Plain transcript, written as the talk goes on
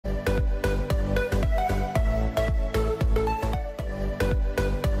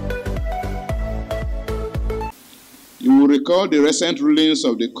will recall the recent rulings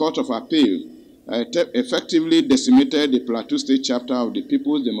of the Court of Appeal effectively decimated the Plateau State chapter of the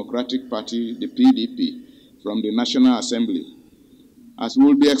People's Democratic Party, the PDP, from the National Assembly. As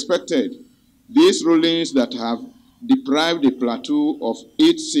would be expected, these rulings that have deprived the Plateau of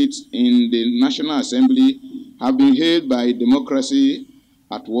 8 seats in the National Assembly have been hailed by democracy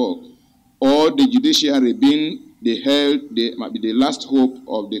at work, or the judiciary being the last hope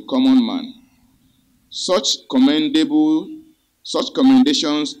of the common man. Such commendations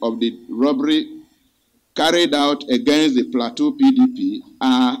of the robbery carried out against the Plateau PDP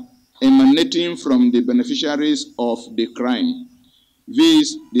are emanating from the beneficiaries of the crime,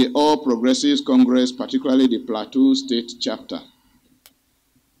 viz. the All Progressives Congress, particularly the Plateau State Chapter.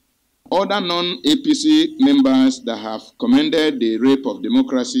 Other non-APC members that have commended the rape of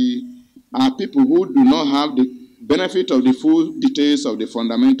democracy are people who do not have the benefit of the full details of the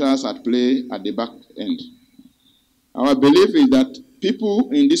fundamentals at play at the back end. Our belief is that people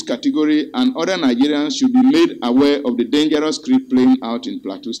in this category and other Nigerians should be made aware of the dangerous script playing out in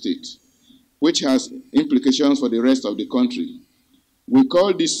Plateau State, which has implications for the rest of the country. We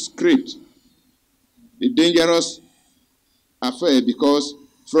call this script a dangerous affair because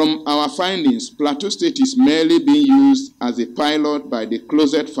from our findings, Plateau State is merely being used as a pilot by the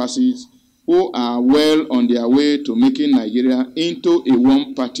closet fascists who are well on their way to making Nigeria into a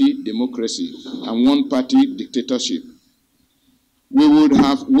one-party democracy and one-party dictatorship. We would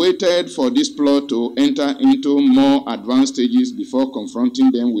have waited for this plot to enter into more advanced stages before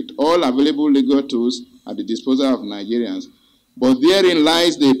confronting them with all available legal tools at the disposal of Nigerians. But therein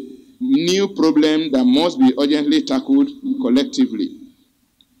lies the new problem that must be urgently tackled collectively.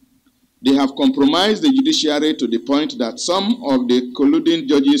 They have compromised the judiciary to the point that some of the colluding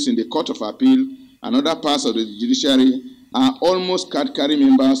judges in the Court of Appeal and other parts of the judiciary are almost card-carrying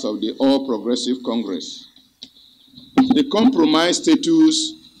members of the All Progressive Congress. The compromise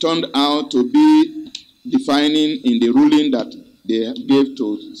status turned out to be defining in the ruling that they gave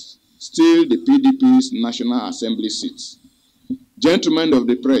to steal the PDP's National Assembly seats. Gentlemen of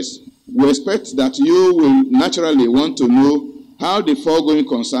the press, we expect that you will naturally want to know how the foregoing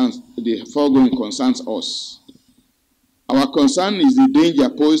concerns us. Our concern is the danger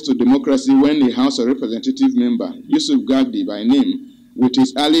posed to democracy when a House of Representative member, Yusuf Gagdi by name, with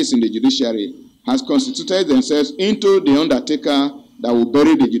his allies in the judiciary, has constituted themselves into the undertaker that will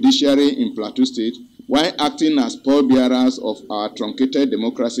bury the judiciary in Plateau State while acting as pallbearers of our truncated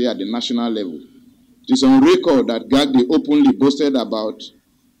democracy at the national level. It is on record that Gagdi openly boasted about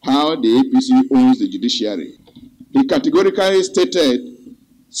how the APC owns the judiciary. He categorically said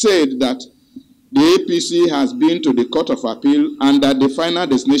that the APC has been to the Court of Appeal and that the final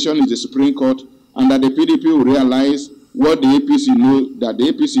destination is the Supreme Court, and that the PDP will realize what the APC knows, that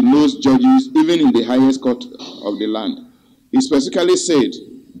the APC knows judges even in the highest court of the land. He specifically said,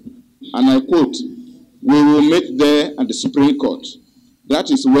 and I quote, "We will meet there at the Supreme Court.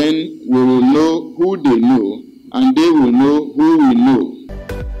 That is when we will know who they know, and they will know who we know.